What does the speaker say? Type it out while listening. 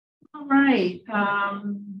All right.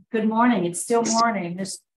 Good morning. It's still morning.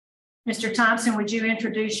 Mr. Thompson, would you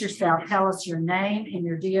introduce yourself? Tell us your name and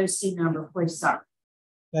your DOC number, please, sir.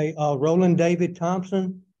 Okay, Roland David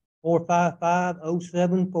Thompson,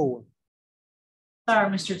 455074. Sir,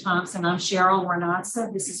 Mr. Thompson, I'm Cheryl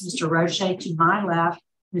Renatza. This is Mr. Roche to my left,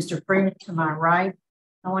 Mr. Freeman to my right.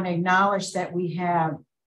 I want to acknowledge that we have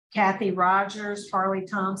Kathy Rogers, Harley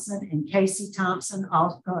Thompson, and Casey Thompson,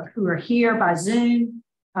 who are here by Zoom,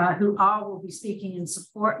 who all will be speaking in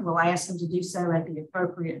support, and we'll ask them to do so at the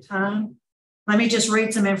appropriate time. Let me just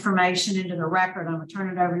read some information into the record. I'm going to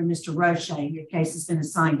turn it over to Mr. Roche. Your case has been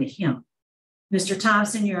assigned to him. Mr.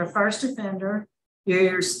 Thompson, you're a first offender.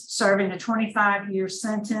 You're serving a 25-year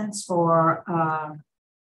sentence for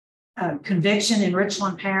conviction in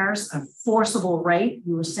Richland Parish of forcible rape.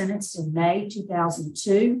 You were sentenced in May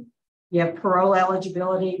 2002. You have parole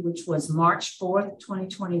eligibility, which was March 4th,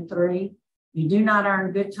 2023. You do not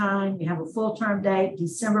earn good time. You have a full term date,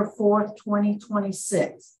 December 4th,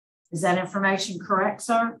 2026. Is that information correct,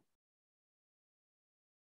 sir?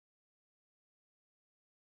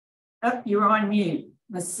 Oh, you're on mute.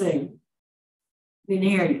 Let's see. Didn't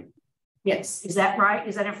hear you. Yes, is that right?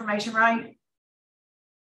 Is that information right?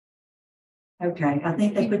 Okay, I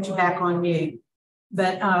think they put you back on mute.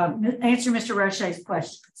 But answer Mr. Roche's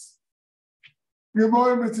questions. Good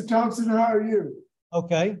morning, Mr. Thompson. How are you?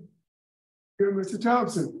 Okay. Good, Mr.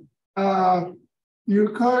 Thompson.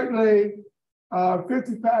 You're currently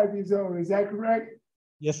 55 years old, is that correct?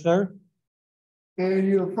 Yes, sir. And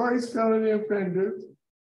you're first felony offender.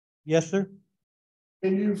 Yes, sir.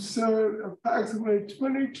 And you've served approximately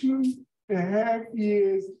 22.5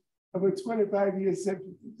 years of a 25-year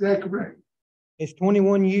sentence. Is that correct? It's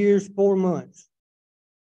 21 years, 4 months.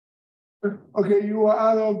 Okay, you were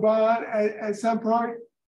out on bond at some point?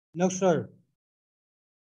 No, sir.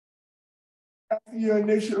 After your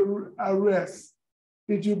initial arrest,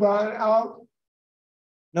 did you bond out?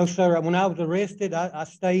 No, sir. When I was arrested, I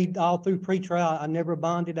stayed all through pretrial. I never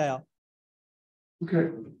bonded out. Okay.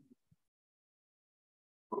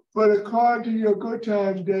 But according to your good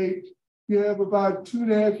time date, you have about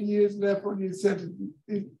 2.5 years left on your sentence.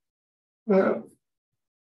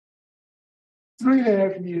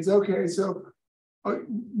 3.5 years. Okay, so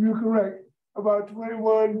you're correct. About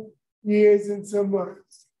 21 years and some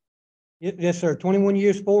months. Yes, sir. 21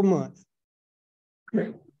 years, 4 months.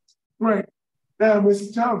 Okay, great. Now,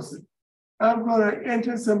 Mr. Thompson, I'm going to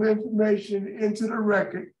enter some information into the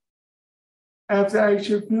record. After I ask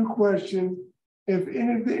you a few questions, if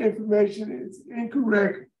any of the information is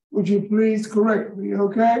incorrect, would you please correct me,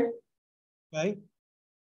 okay? Okay.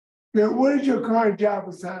 Now, what is your current job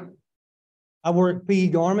assignment? I work at PE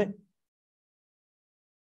Garment.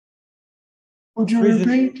 Would you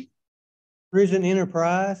repeat? Prison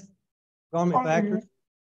Enterprise, Garment Factory.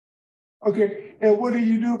 Okay, and what do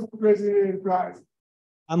you do for Prison Enterprise?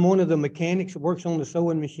 I'm one of the mechanics that works on the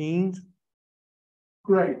sewing machines.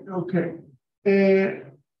 Great, okay.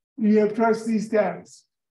 And you have trustee status?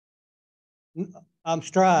 I'm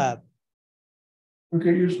Strive.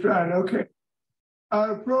 Okay, you're Strive, okay.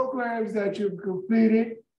 The programs that you've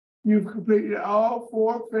completed all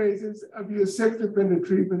 4 phases of your sex offender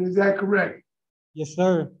treatment, is that correct? Yes,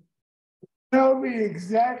 sir. Tell me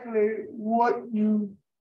exactly what you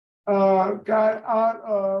got out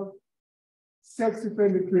of sex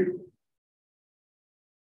offender treatment.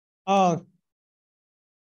 I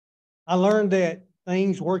learned that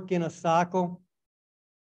things work in a cycle,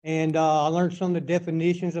 and I learned some of the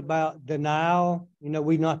definitions about denial. You know,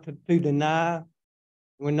 we're not to deny,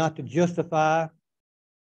 we're not to justify,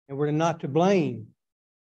 and we're not to blame.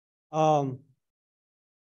 It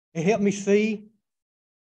helped me see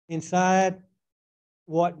inside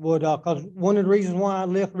what would, because one of the reasons why I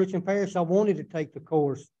left Richland Parish, I wanted to take the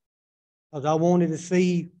course, because I wanted to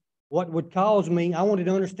see what would cause me. I wanted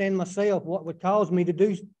to understand myself, what would cause me to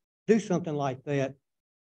do something like that.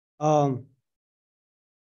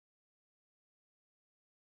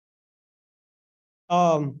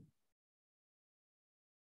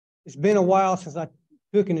 It's been a while since I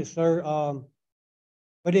took it, sir.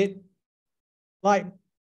 But it, like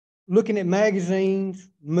looking at magazines,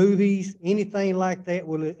 movies, anything like that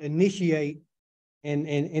will initiate and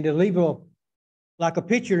to leave like a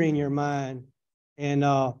picture in your mind. And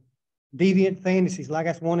deviant fantasies, like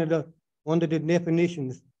that's one of the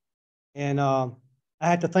definitions. And I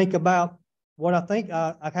had to think about what I think.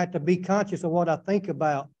 I had to be conscious of what I think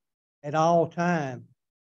about at all times.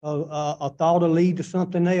 A thought will lead to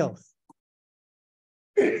something else.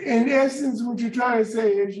 In essence, what you're trying to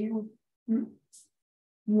say is you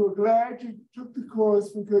were glad you took the course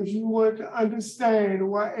because you wanted to understand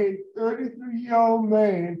why a 33-year-old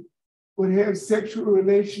man would have sexual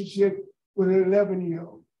relationship with an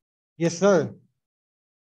 11-year-old. Yes, sir.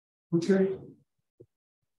 Okay.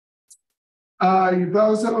 You've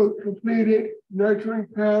also completed Nurturing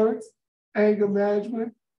Parents, Anger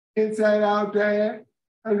Management, Inside Out Dad,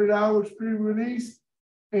 100 hours pre-release,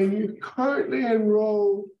 and you're currently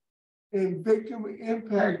enrolled in Victim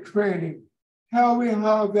Impact Training. Tell me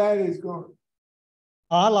how that is going.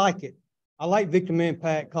 I like it. I like Victim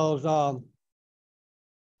Impact because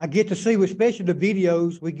I get to see, especially the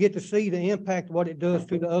videos, we get to see the impact of what it does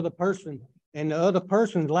to the other person, and the other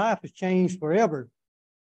person's life has changed forever.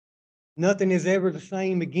 Nothing is ever the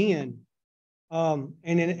same again.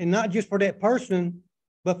 And not just for that person,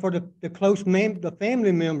 but for the close the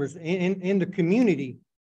family members in the community.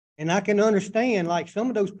 And I can understand, like, some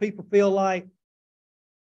of those people feel like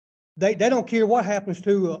they don't care what happens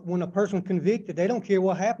to when a person's convicted. They don't care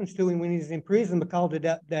what happens to him when he's in prison because of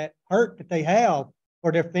that hurt that they have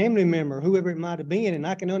for their family member, whoever it might have been. And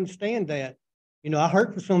I can understand that. You know, I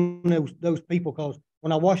hurt for some of those people because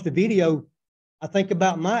when I watch the video, I think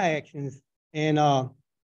about my actions and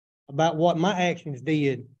about what my actions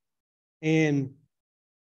did. And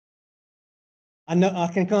I know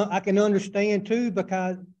I can understand too,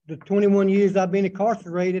 because the 21 years I've been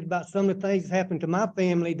incarcerated, about some of the things that happened to my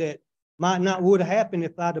family that might not would have happened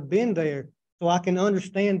if I'd have been there. So I can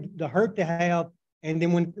understand the hurt they have. And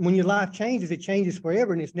then when your life changes, it changes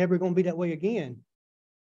forever, and it's never going to be that way again.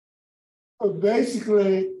 But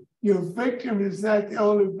basically, your victim is not the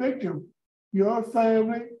only victim. Your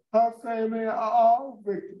family, her family are all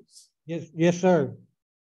victims. Yes, sir.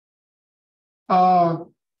 Any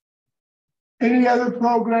other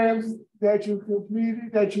programs that you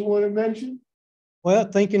completed that you want to mention? Well,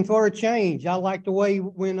 Thinking for a Change. I like the way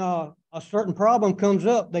when a certain problem comes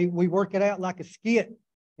up, we work it out like a skit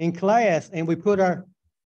in class, and we put our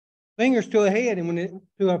fingers to a head and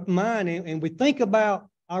to our mind, and we think about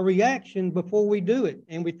our reaction before we do it,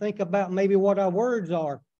 and we think about maybe what our words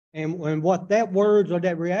are and what that words or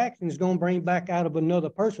that reaction is going to bring back out of another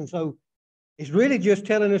person. So it's really just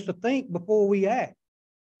telling us to think before we act.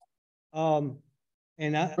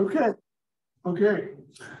 Okay.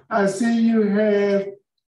 I see you have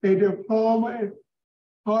a diploma in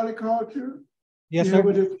horticulture. Yes, you sir. Have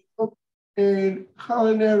a diploma in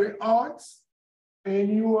culinary arts, and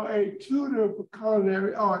you are a tutor for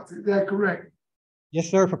culinary arts. Is that correct? Yes,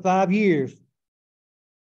 sir, for 5 years.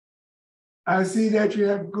 I see that you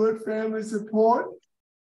have good family support.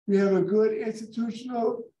 You have a good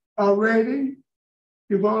institutional rating.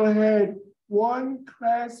 You've only had one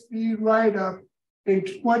Class B write-up in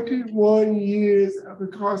 21 years of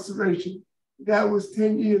incarceration. That was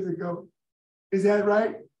 10 years ago. Is that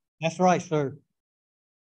right? That's right, sir.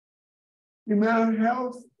 Your mental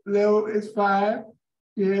health level is 5.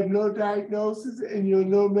 You have no diagnosis and you're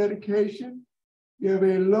no medication. You have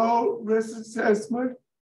a low risk assessment,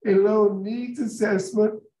 a low needs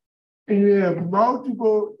assessment, and you have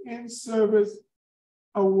multiple in-service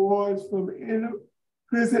awards from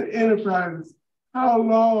prison enterprises. How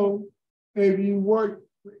long have you worked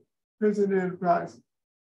with prison enterprises?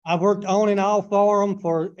 I've worked on and off for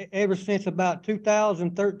them ever since about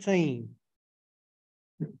 2013.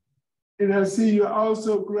 And I see you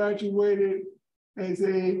also graduated as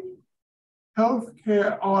a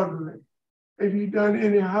healthcare orderly. Have you done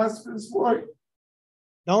any hospice work?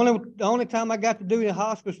 The only time I got to do any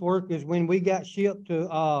hospice work is when we got shipped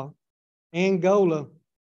to Angola,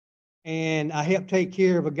 and I helped take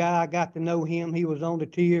care of a guy. I got to know him. He was on the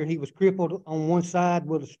tier. He was crippled on one side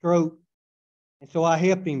with a stroke. And so I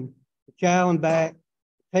helped him to chow him back,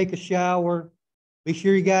 take a shower, be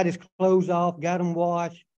sure he got his clothes off, got him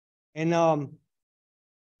washed. And me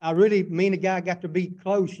and the guy got to be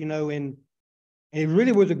close, you know, and it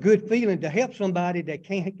really was a good feeling to help somebody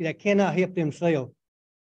that cannot help themselves.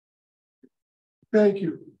 Thank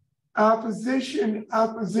you. Opposition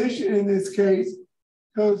in this case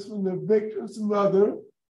comes from the victim's mother,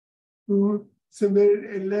 who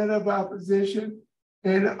submitted a letter of opposition,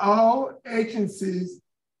 and all agencies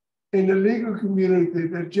in the legal community,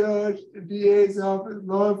 the judge, the DA's office,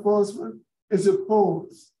 law enforcement, is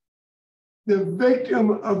opposed. The victim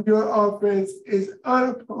of your offense is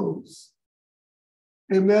unopposed.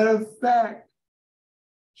 As a matter of fact,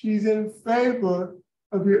 she's in favor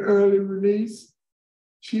of your early release.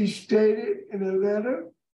 She stated in a letter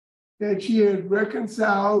that she had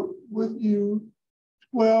reconciled with you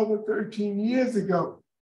 12 or 13 years ago.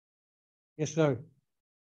 Yes, sir.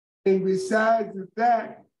 And besides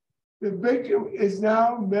that, the victim is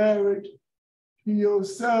now married to your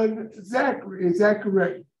son, Zachary. Is that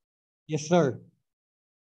correct? Yes, sir.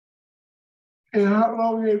 And how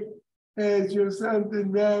long has your son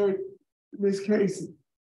been married Ms. Casey?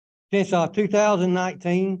 Since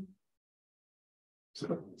 2019.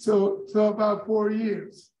 So about 4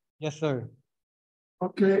 years. Yes, sir.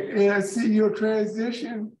 Okay, and I see your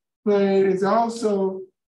transition plan is also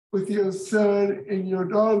with your son and your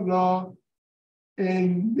daughter-in-law,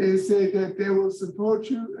 and they say that they will support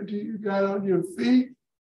you until you got on your feet,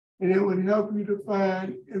 and it would help you to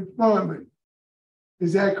find employment.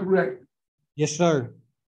 Is that correct? Yes, sir.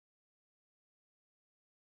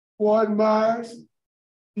 Ward Myers,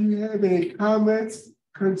 do you have any comments,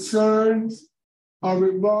 concerns, or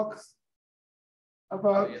remarks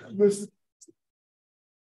about Mr.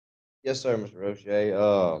 Yes, sir, Mr. Roche.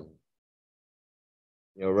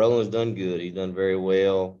 Roland's done good. He's done very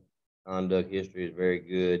well. Conduct history is very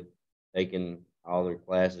good. Taking all their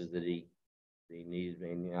classes that he needs,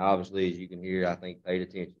 and obviously, as you can hear, I think paid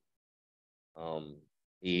attention.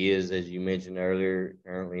 He is, as you mentioned earlier,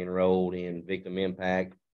 currently enrolled in victim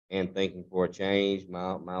impact and thinking for a change.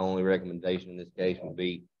 My only recommendation in this case would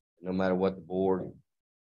be, no matter what the board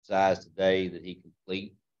decides today, that he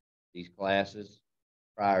complete these classes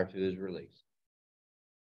prior to his release.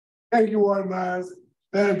 Thank you, Ward Myers.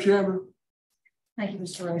 Madam Chairman. Thank you,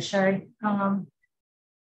 Mr. Roche.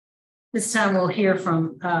 This time we'll hear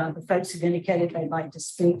from the folks who've indicated they'd like to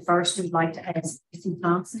speak. First, we'd like to ask Casey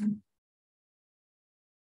Thompson.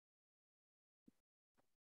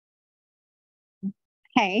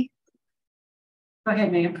 Hey. Go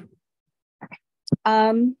ahead, ma'am.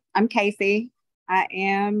 I'm Casey. I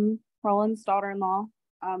am Roland's daughter-in-law.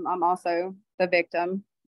 I'm also the victim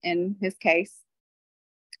in his case.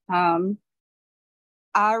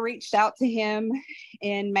 I reached out to him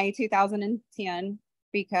in May 2010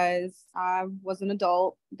 because I was an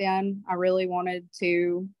adult then. I really wanted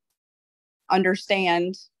to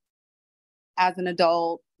understand as an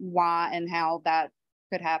adult why and how that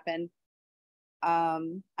could happen.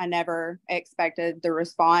 I never expected the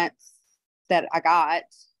response that I got.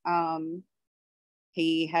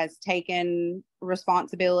 He has taken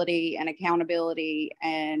responsibility and accountability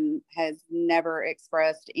and has never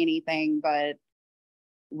expressed anything but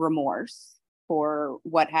remorse for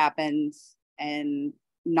what happened, and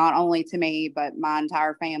not only to me, but my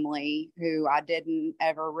entire family, who I didn't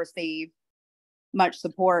ever receive much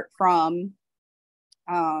support from.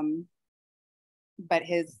 But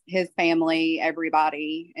his family,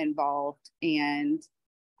 everybody involved, and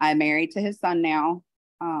I'm married to his son now.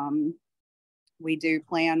 We do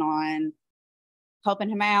plan on helping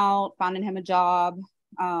him out, finding him a job.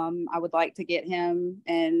 I would like to get him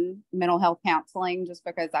in mental health counseling just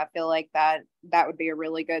because I feel like that would be a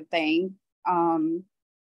really good thing.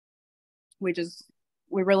 We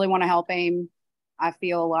really want to help him. I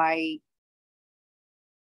feel like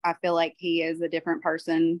he is a different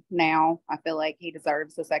person now. I feel like he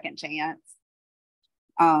deserves a second chance.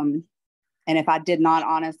 And if I did not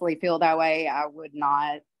honestly feel that way, I would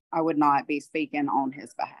not be speaking on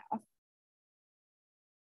his behalf.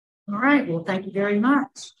 All right. Well, thank you very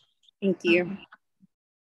much. Thank you.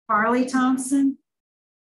 Parole Thompson.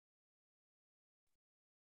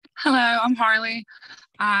 Hello, I'm Harley.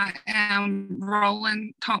 I am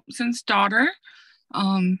Roland Thompson's daughter.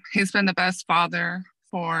 He's been the best father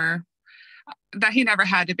that he never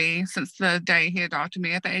had to be since the day he adopted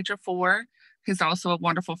me at the age of 4. He's also a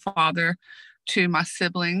wonderful father to my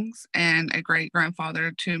siblings and a great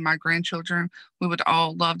grandfather to my grandchildren. We would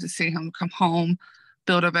all love to see him come home,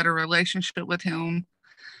 build a better relationship with him.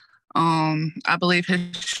 I believe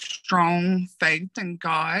his strong faith in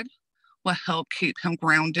God will help keep him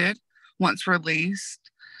grounded once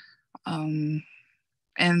released. And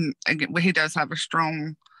again, he does have a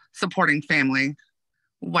strong supporting family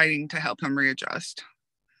waiting to help him readjust.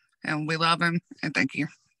 And we love him, and thank you.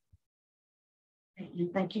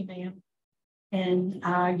 Thank you, ma'am.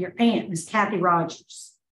 And your aunt, Miss Kathy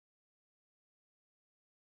Rogers.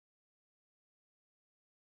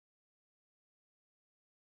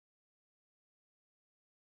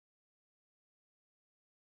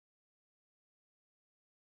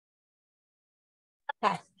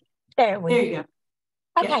 Okay, there you go.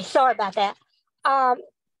 Okay, yeah. Sorry about that.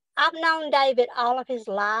 I've known David all of his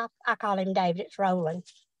life. I call him David. It's Roland.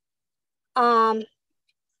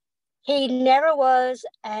 He never was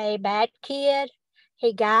a bad kid.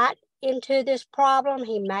 He got into this problem.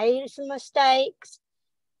 He made some mistakes.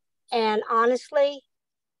 And honestly,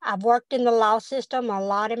 I've worked in the law system a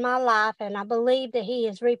lot in my life, and I believe that he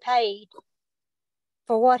is repaid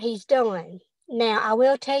for what he's done. Now, I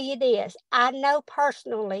will tell you this. I know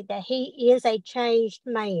personally that he is a changed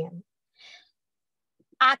man.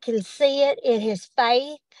 I can see it in his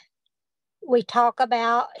faith. We talk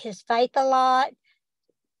about his faith a lot.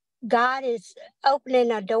 God is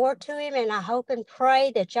opening a door to him, and I hope and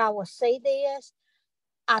pray that y'all will see this.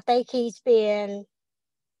 I think he's been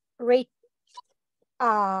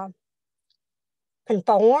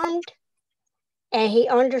conformed, and he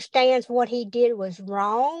understands what he did was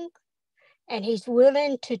wrong, and he's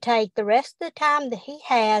willing to take the rest of the time that he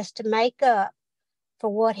has to make up for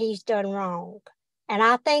what he's done wrong. And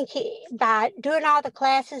I think by doing all the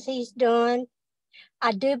classes he's done,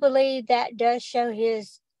 I do believe that does show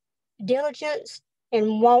his diligence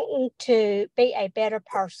in wanting to be a better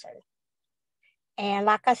person. And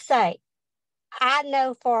like I say, I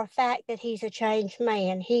know for a fact that he's a changed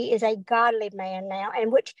man. He is a godly man now,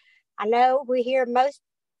 and which I know we hear most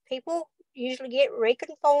people usually get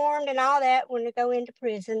reconformed and all that when they go into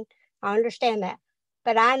prison. I understand that.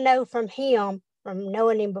 But I know from him, from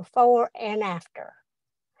knowing him before and after.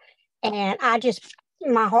 And I just,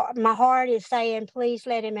 my heart is saying, please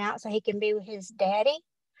let him out so he can be with his daddy,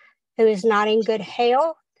 who is not in good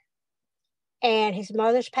health. And his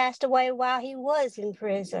mother's passed away while he was in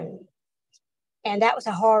prison. And that was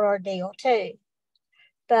a hard ordeal too.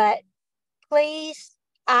 But please,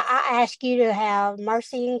 I ask you to have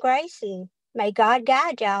mercy and grace, and may God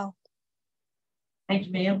guide y'all. Thank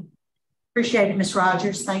you, ma'am. Appreciate it, Ms.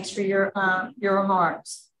 Rogers. Thanks for your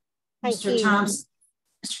remarks. Mr. Thompson.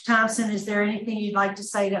 Mr. Thompson, is there anything you'd like to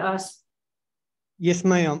say to us? Yes,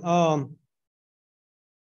 ma'am.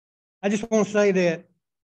 I just want to say that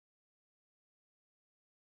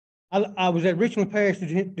I was at Richmond Parish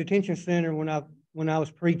Detention Center when I was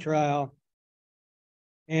pre-trial,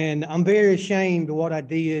 and I'm very ashamed of what I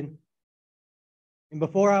did. And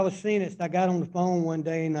before I was sentenced, I got on the phone one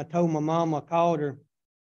day and I told my mom, I called her,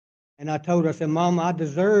 and I told her, I said, Mom, I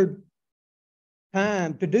deserved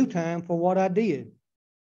time to do time for what I did.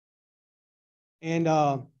 And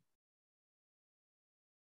I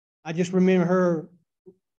just remember her,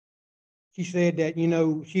 she said that, you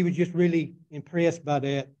know, she was just really impressed by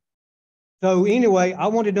that. So anyway, I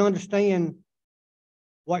wanted to understand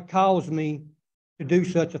what caused me to do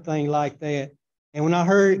such a thing like that. And when I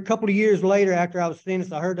heard a couple of years later after I was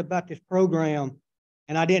sentenced, I heard about this program,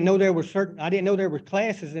 and I didn't know there were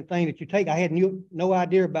classes and things that you take. I had no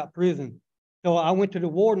idea about prison. So I went to the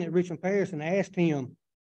warden at Richmond Parish and asked him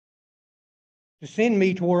to send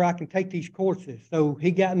me to where I can take these courses. So he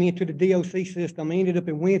got me into the DOC system. I ended up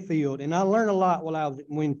in Winfield, and I learned a lot while I was at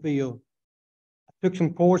Winfield. I took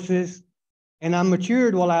some courses, and I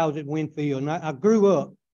matured while I was at Winfield, and I grew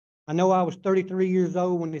up. I know I was 33 years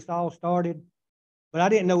old when this all started, but I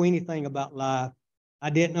didn't know anything about life. I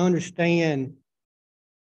didn't understand.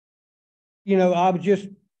 You know, I was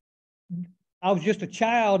just a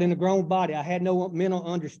child in a grown body. I had no mental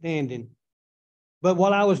understanding. But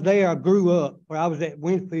while I was there, I grew up, where I was at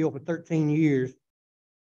Winfield for 13 years.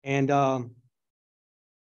 And I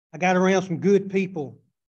got around some good people,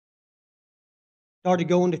 started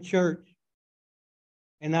going to church.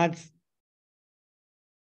 And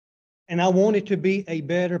I wanted to be a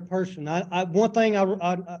better person. One thing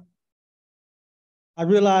I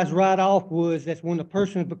realized right off was that when a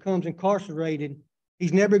person becomes incarcerated,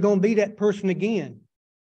 he's never going to be that person again.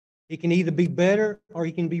 He can either be better or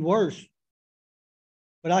he can be worse.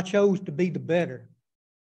 But I chose to be the better.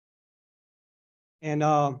 And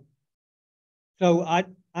so I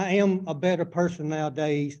am a better person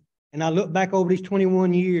nowadays. And I look back over these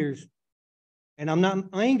 21 years, and I'm not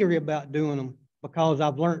angry about doing them because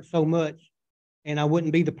I've learned so much, and I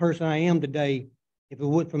wouldn't be the person I am today if it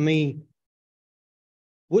wasn't for me,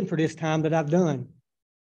 wasn't for this time that I've done.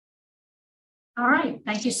 All right.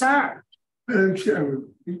 Thank you, sir. Madam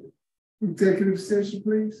Chairman, executive session,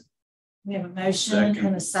 please. We have a motion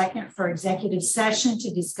and a second for executive session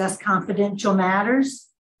to discuss confidential matters.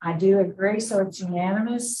 I do agree, so it's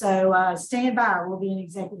unanimous. So stand by. We'll be in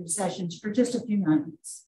executive sessions for just a few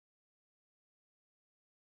moments.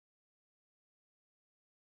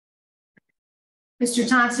 Mr.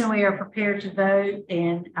 Thompson, we are prepared to vote,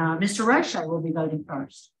 and Mr. Roche will be voting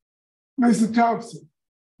first. Mr. Thompson.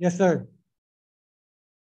 Yes, sir.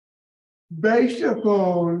 Based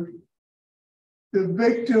upon the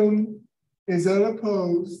victim is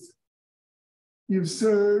unopposed, you've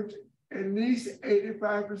served at least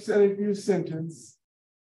 85% of your sentence.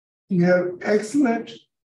 You have excellent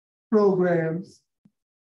programs.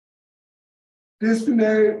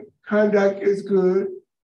 Disciplinary conduct is good.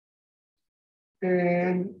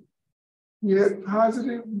 And you had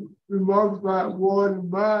positive remarks about Warden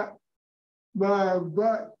Meyer,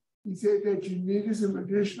 but he said that you needed some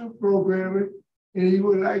additional programming, and he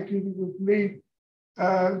would like you to complete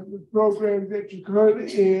the program that you're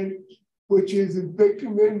currently in, which is a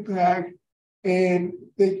victim impact and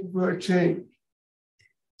thinking for a change.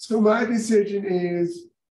 So my decision is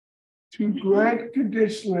to grant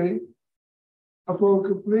conditionally upon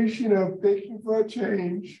completion of Thinking for a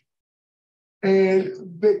Change and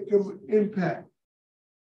victim impact.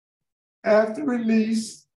 After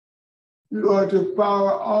release, you are to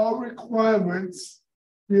follow all requirements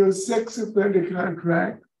for your sex offender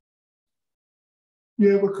contract.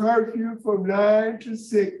 You have a curfew from 9 to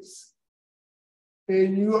 6,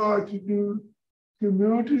 and you are to do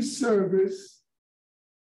community service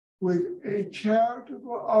with a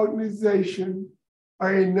charitable organization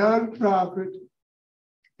or a nonprofit.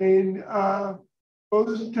 And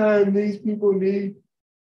most of the time, these people need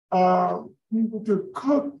people to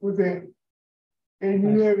cook for them. And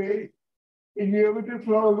you have a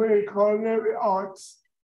diploma in culinary arts,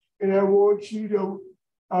 and I want you to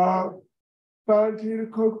volunteer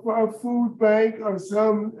to cook for a food bank or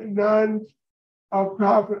some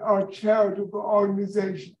non-profit or charitable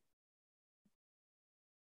organization.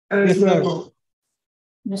 Yes, sir.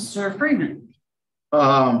 Mr. Freeman.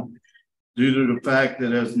 Due to the fact that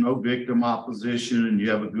there's no victim opposition and you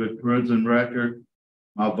have a good prison record,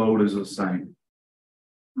 my vote is the same.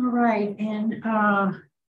 All right, and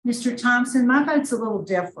Mr. Thompson, my vote's a little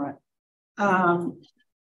different.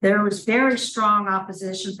 There was very strong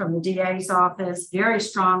opposition from the DA's office, very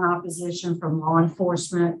strong opposition from law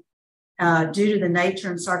enforcement. Due to the nature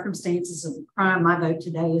and circumstances of the crime, my vote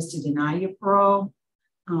today is to deny you parole.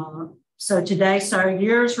 So today, sir,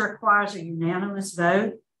 yours requires a unanimous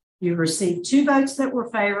vote. You received 2 votes that were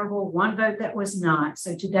favorable, 1 vote that was not.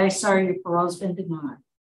 So today, sir, your parole's been denied.